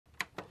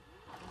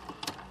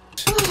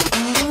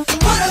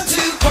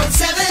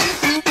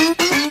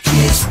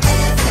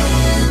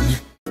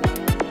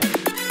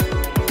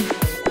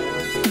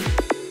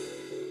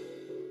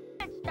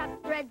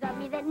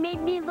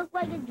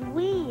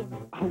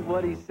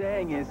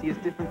saying is he has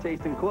different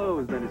taste in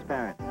clothes than his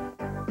parents.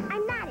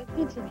 I'm not a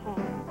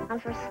digihead. I'm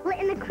for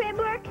splitting the crib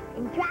work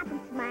and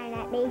dropping some iron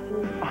at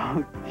Macy's.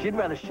 Oh, she'd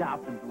rather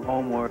shop than do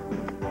homework.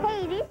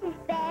 Hey, this is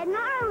Bad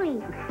Gnarly.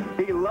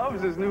 He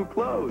loves his new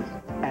clothes.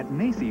 At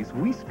Macy's,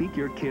 we speak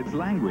your kids'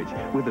 language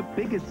with the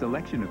biggest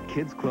selection of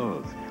kids'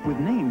 clothes, with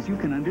names you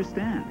can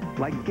understand,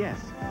 like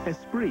Guess,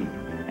 Esprit,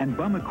 and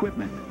Bum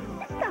Equipment.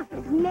 This stuff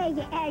is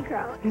mega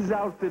aggro. His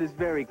outfit is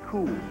very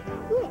cool.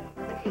 Yeah,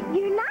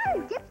 you're not a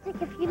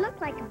dipstick if you look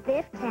like a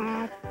Biff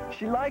Tad.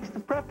 She likes the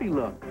preppy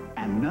look.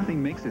 And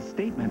nothing makes a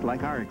statement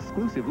like our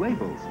exclusive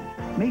labels.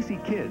 Macy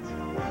Kids,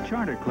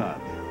 Charter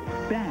Club,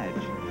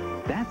 Badge.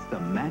 That's the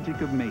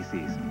magic of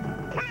Macy's.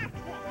 Toxic.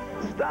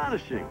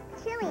 Astonishing.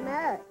 Chili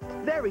mug.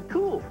 Very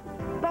cool.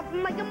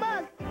 Buffing like a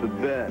mug. The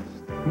best.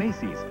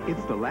 Macy's,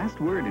 it's the last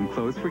word in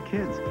clothes for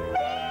kids.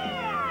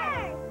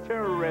 Beer!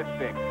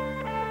 Terrific.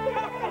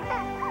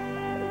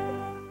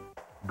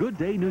 Good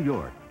Day New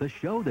York, the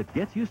show that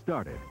gets you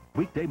started.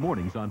 Weekday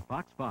mornings on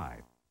Fox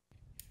 5.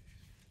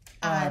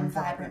 I'm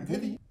Vibrant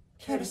Vivi.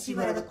 Care to see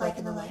what I look like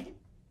in the light?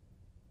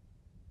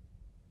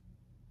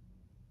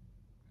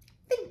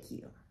 Thank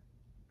you.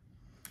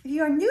 If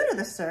you are new to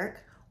the Cirq,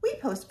 we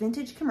post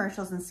vintage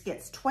commercials and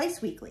skits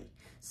twice weekly.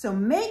 So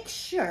make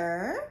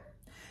sure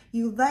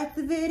you like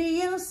the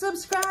video,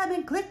 subscribe,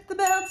 and click the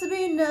bell to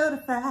be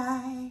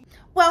notified.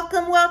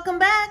 Welcome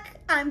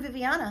back. I'm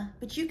Viviana,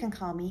 but you can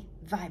call me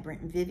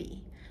Vibrant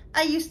Vivi.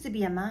 I used to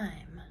be a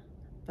mime,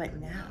 but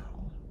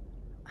now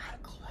I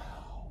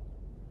glow.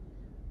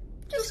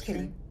 Just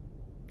kidding.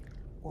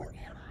 Or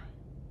am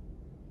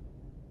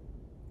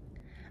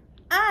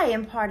I? I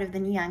am part of the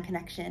Neon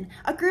Connection,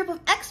 a group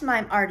of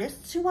ex-mime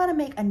artists who want to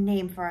make a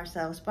name for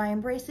ourselves by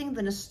embracing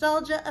the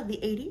nostalgia of the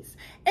 80s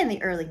and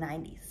the early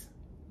 90s.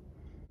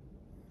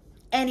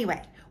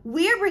 Anyway,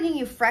 we're bringing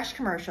you fresh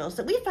commercials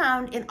that we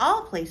found in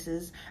all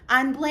places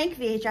on blank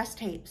VHS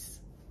tapes.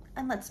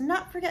 And let's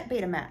not forget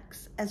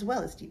Betamax, as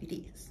well as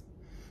DVDs.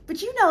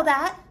 But you know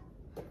that.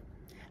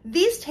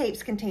 These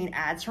tapes contain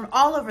ads from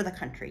all over the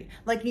country,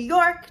 like New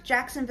York,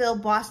 Jacksonville,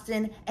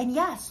 Boston, and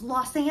yes,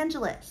 Los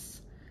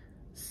Angeles.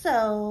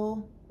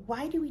 So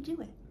why do we do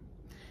it?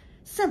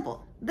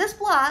 Simple. This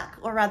block,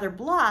 or rather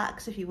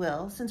blocks, if you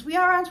will, since we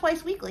are on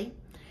twice weekly,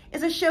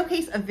 is a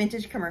showcase of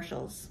vintage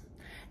commercials.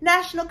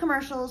 National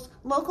commercials,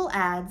 local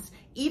ads,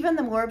 even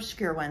the more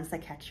obscure ones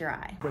that catch your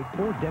eye. Break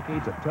 4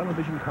 decades of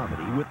television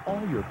comedy with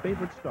all your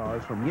favorite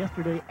stars from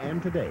yesterday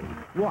and today.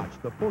 Watch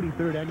the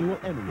 43rd Annual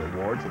Emmy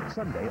Awards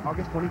Sunday,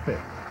 August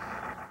 25th.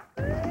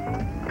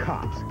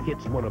 Cops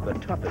hits one of the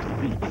toughest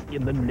beats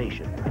in the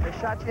nation. They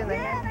shot you in the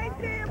head? Yeah,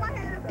 they did. My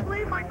head is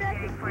asleep. My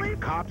neck is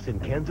asleep. Cops in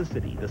Kansas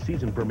City. The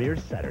season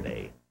premieres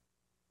Saturday.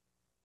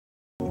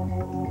 It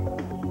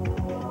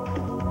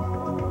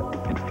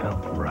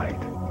felt right.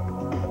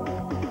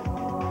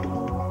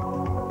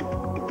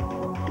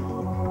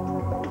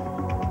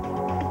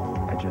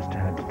 I just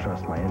had to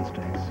trust my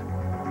instincts.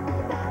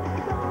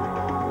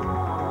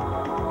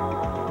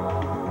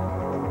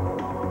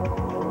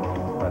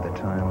 By the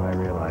time I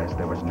realized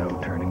there was no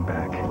turning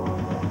back,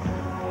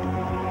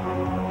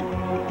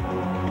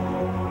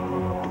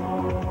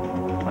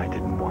 I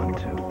didn't want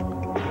to.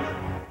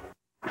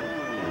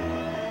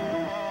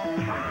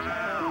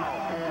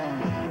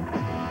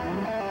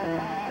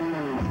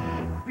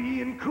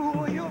 Being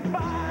cool, you'll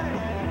find.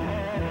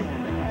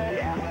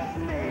 Yeah,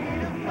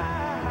 state of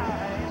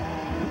mind.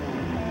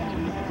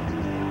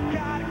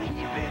 Gotta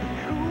keep it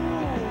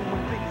cool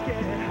when things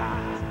get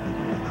hot.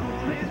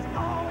 Cool is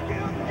all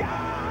you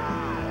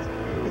got.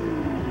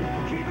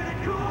 Keeping it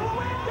cool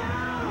with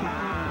down.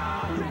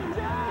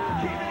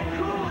 Keeping it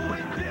cool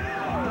with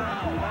down.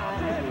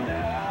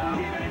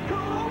 Keeping it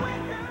cool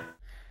with down.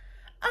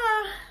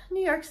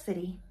 New York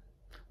City,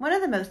 one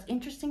of the most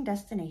interesting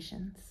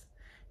destinations.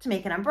 To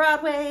make it on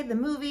Broadway, the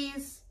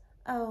movies.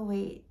 Oh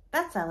wait,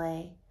 that's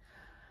LA.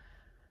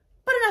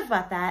 But enough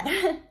about that.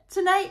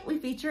 Tonight we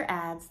feature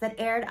ads that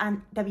aired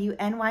on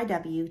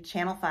WNYW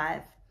Channel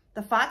 5,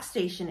 the Fox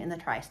station in the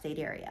tri-state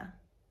area.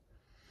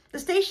 The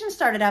station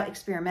started out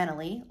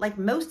experimentally, like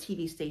most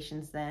TV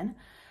stations then,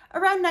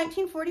 around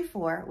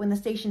 1944 when the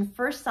station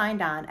first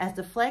signed on as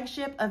the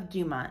flagship of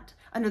Dumont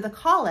under the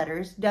call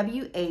letters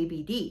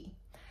WABD.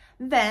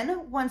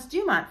 Then, once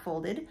Dumont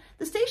folded,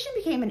 the station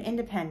became an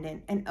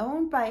independent and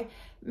owned by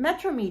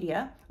Metro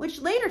Media,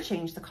 which later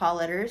changed the call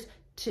letters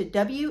to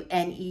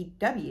WNEW-TV.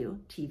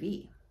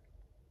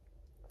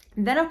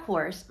 Then, of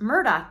course,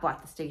 Murdoch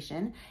bought the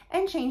station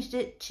and changed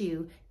it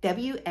to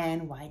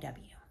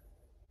WNYW.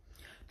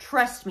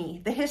 Trust me,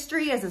 the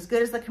history is as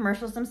good as the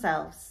commercials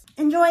themselves.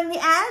 Enjoying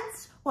the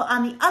ads? Well,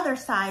 on the other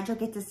side, you'll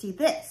get to see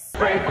this.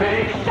 Spray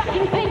paint.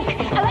 Shocking pink,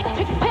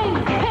 electric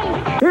pink,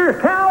 pink.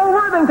 Here's Cal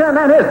Worthington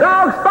and his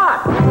dog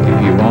Spot.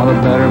 If you want a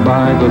better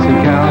buy, go see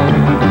Cal.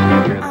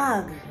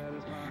 Ugh.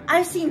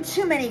 I've seen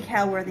too many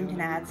Cal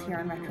Worthington ads here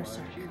on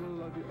RetroCirq.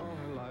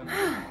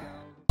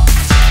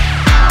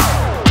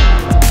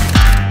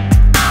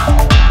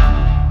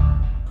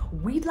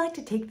 We'd like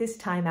to take this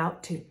time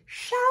out to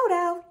shout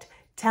out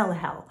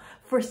Telehell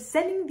for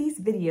sending these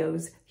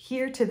videos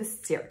here to the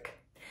Cirque.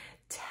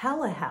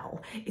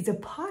 Telehell is a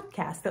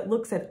podcast that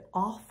looks at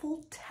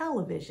awful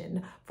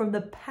television from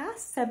the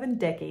past 7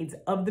 decades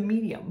of the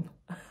medium.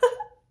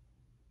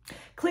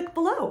 Click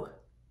below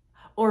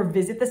or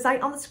visit the site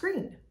on the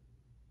screen.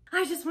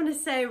 I just want to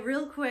say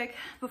real quick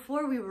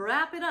before we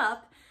wrap it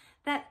up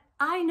that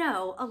I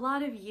know a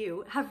lot of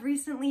you have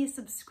recently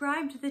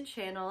subscribed to the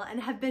channel and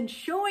have been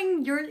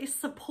showing your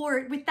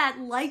support with that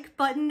like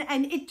button,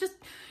 and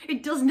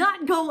it does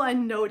not go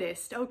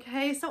unnoticed,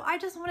 okay? So I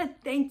just want to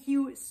thank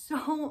you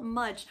so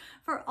much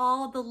for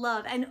all the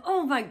love. And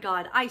oh my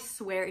God, I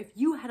swear if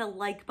you had a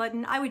like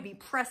button, I would be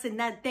pressing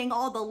that thing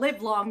all the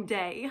live long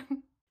day.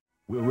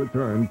 We'll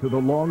return to the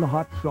long,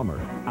 hot summer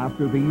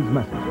after these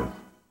messages.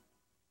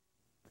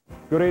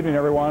 Good evening,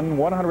 everyone.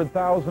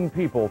 100,000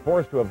 people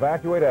forced to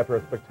evacuate after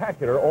a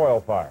spectacular oil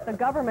fire. The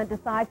government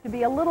decides to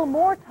be a little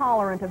more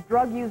tolerant of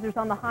drug users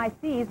on the high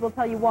seas. We'll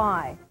tell you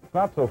why. It's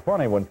not so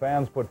funny when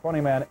fans put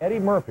funny man Eddie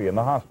Murphy in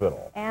the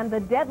hospital. And the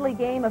deadly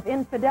game of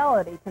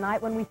infidelity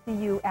tonight when we see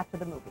you after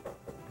the movie.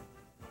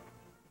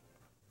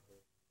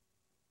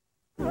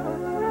 Oops,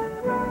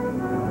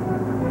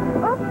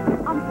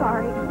 I'm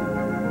sorry.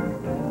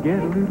 Get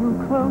a little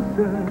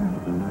closer.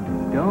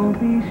 Don't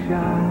be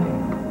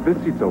shy. This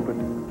seat's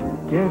open.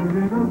 Get a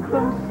little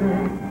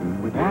closer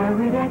with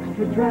Arid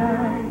Extra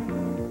Dry.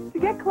 To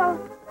get close,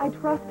 I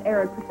trust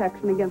Arid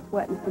protection against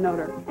wetness and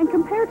odor. And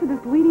compared to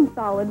this leading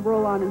solid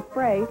roll-on and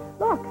spray,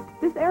 look,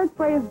 this Arid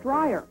spray is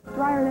drier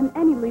than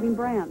any leading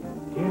brand.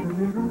 Get a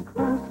little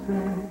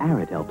closer.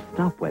 Arid helps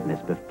stop wetness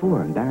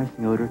before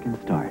embarrassing odor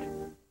can start.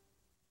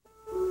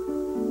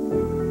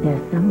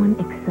 There's someone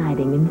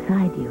exciting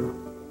inside you,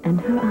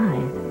 and her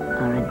eyes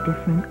are a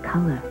different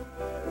color.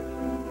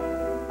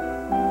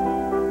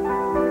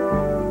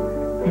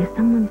 There's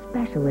someone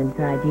special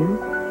inside you,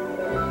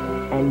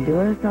 and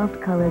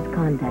Durasoft Color's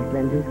contact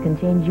lenses can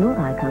change your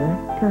eye color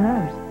to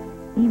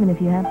hers, even if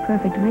you have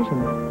perfect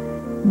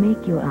vision.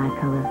 Make your eye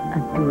color a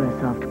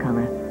Durasoft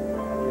color,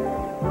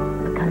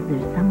 because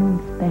there's someone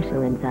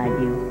special inside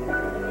you.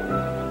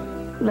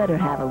 Let her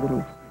have a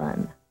little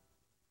fun.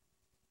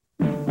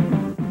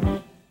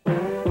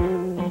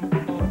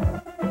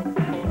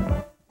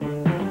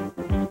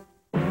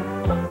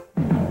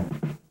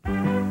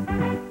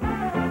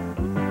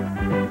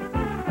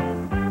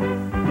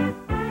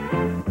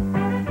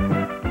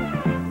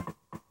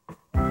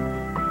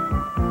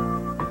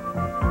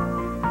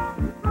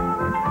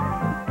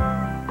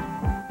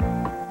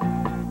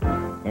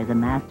 A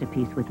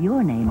masterpiece with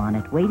your name on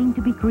it, waiting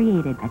to be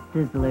created at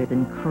Sizzler's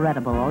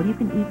incredible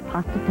all-you-can-eat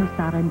pasta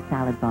tostada and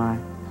salad bar.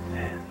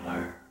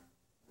 Sizzler.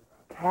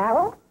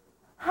 Carol?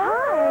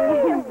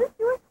 Hi. Is this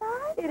your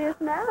side? It is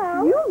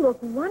now. You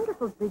look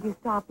wonderful. Did you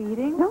stop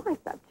eating? No, I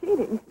stopped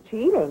cheating.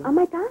 Cheating? On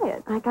my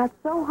diet. I got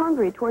so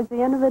hungry towards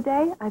the end of the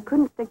day, I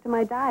couldn't stick to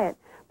my diet.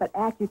 But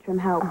AccuTrim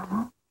helped.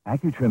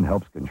 AccuTrim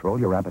helps control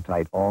your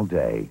appetite all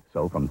day.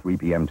 So from 3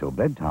 p.m. till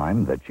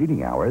bedtime, the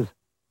cheating hours,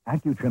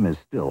 AccuTrim is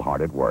still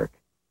hard at work.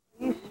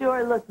 You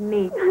sure look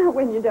neat.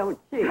 When you don't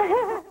cheat.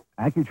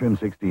 AccuTrim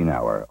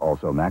 16-hour,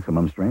 also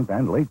maximum strength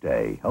and late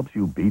day, helps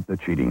you beat the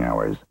cheating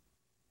hours.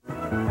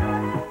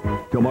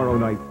 Tomorrow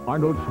night,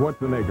 Arnold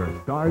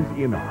Schwarzenegger stars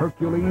in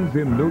Hercules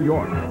in New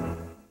York.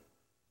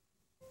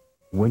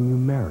 When you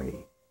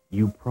marry,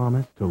 you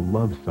promise to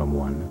love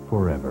someone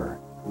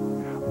forever.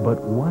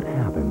 But what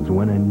happens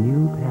when a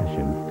new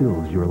passion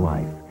fills your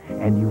life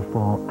and you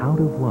fall out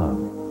of love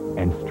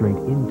and straight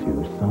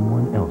into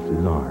someone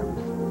else's arms?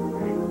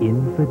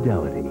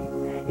 Infidelity.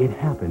 It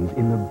happens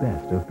in the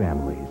best of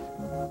families.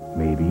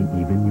 Maybe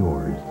even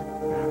yours.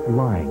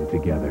 Lying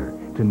Together.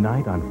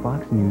 Tonight on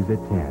Fox News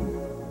at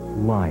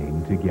 10.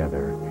 Lying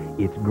Together.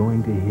 It's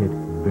going to hit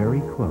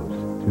very close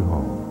to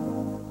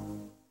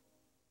home.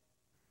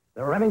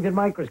 The Remington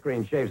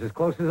microscreen shaves as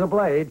close as a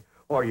blade,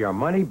 or your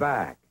money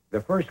back.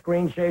 The first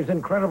screen shaves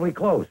incredibly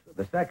close.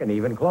 The second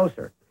even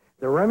closer.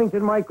 The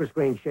Remington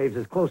microscreen shaves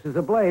as close as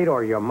a blade,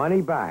 or your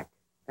money back.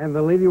 And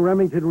the Lady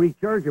Remington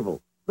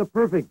rechargeable. The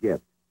perfect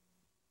gift.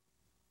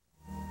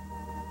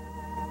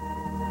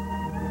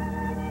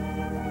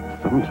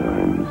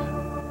 Sometimes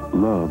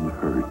love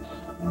hurts.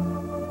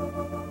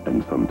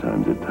 And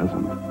sometimes it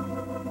doesn't.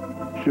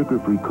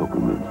 Sugar-free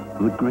Cocoa,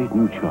 the great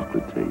new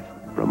chocolate taste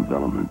from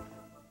Velleman.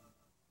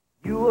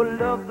 You will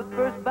love the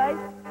first bite,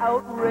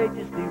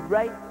 outrageously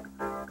right.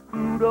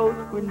 Kudos,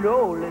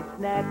 granola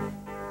snacks.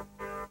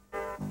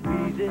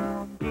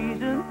 Reason,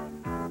 season,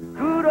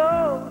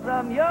 kudos,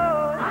 I'm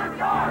yours. I'm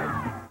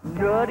yours.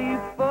 Nutty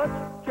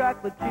fudge,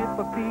 chocolate chip,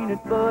 or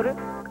peanut butter.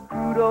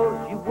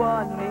 Kudos, you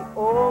won me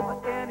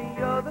over any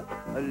other.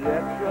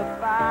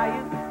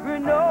 Electrifying,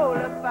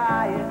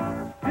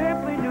 granola-fying.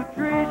 Simply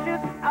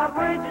nutritious,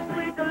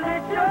 outrageously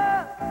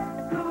delicious.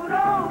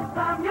 Kudos,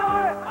 I'm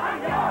yours,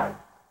 I'm yours.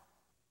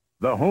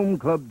 The Home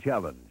Club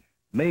Challenge,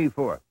 May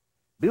 4th.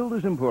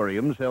 Builder's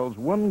Emporium sells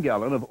 1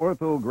 gallon of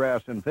Ortho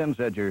grass and fence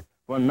edger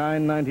for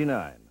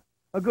 $9.99.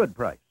 A good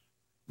price.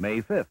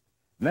 May 5th.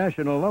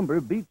 National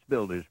Lumber beats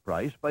Builder's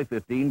price by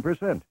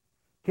 15%.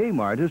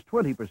 Kmart is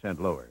 20%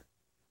 lower.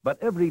 But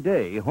every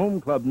day,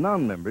 Home Club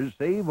non-members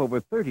save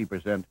over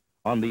 30%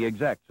 on the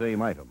exact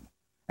same item.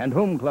 And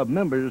Home Club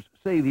members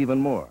save even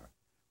more,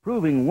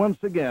 proving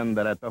once again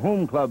that at the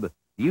Home Club,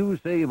 you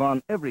save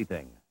on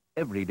everything,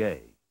 every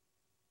day.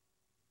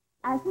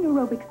 As an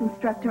aerobics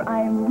instructor,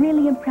 I am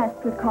really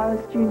impressed with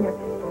Carl's Jr.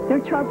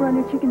 Their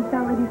charbroiler chicken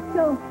salad is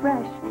so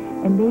fresh.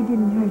 And they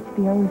didn't hurt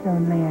the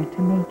ozone layer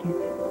to make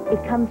it.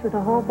 It comes with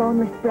a whole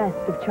boneless breast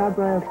of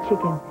charbroiled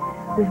chicken,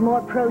 with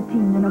more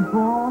protein than a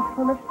ball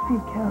full of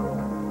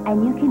Chico.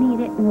 And you can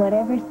eat it in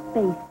whatever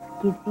space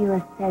gives you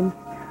a sense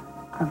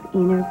of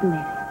inner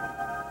bliss.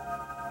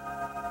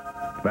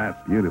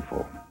 That's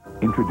beautiful.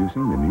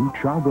 Introducing the new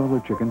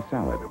charbroiler chicken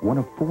salad, one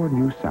of 4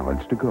 new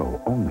salads to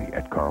go, only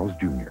at Carl's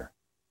Jr.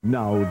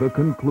 Now the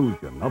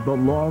conclusion of the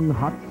long,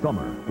 hot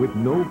summer with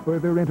no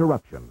further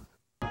interruptions.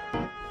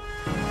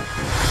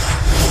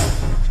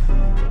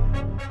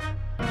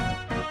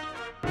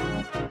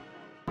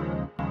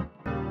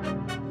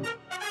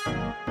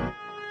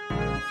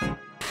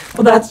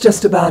 Well, that's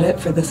just about it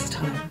for this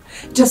time.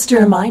 Just a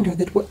reminder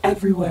that we're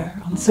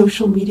everywhere on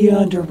social media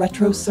under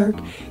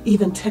RetroCirq,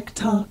 even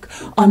TikTok,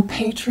 on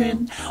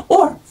Patreon,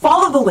 or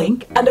follow the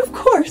link, and of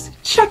course,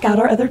 check out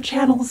our other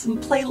channels and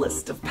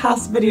playlist of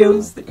past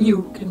videos that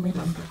you can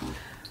remember.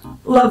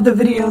 Love the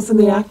videos and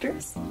the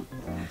actors?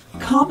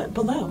 Comment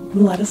below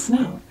and let us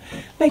know.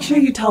 Make sure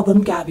you tell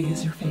them Gabby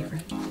is your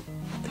favorite.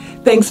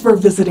 Thanks for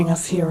visiting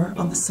us here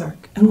on the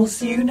Cirq, and we'll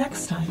see you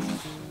next time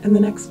in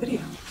the next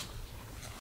video.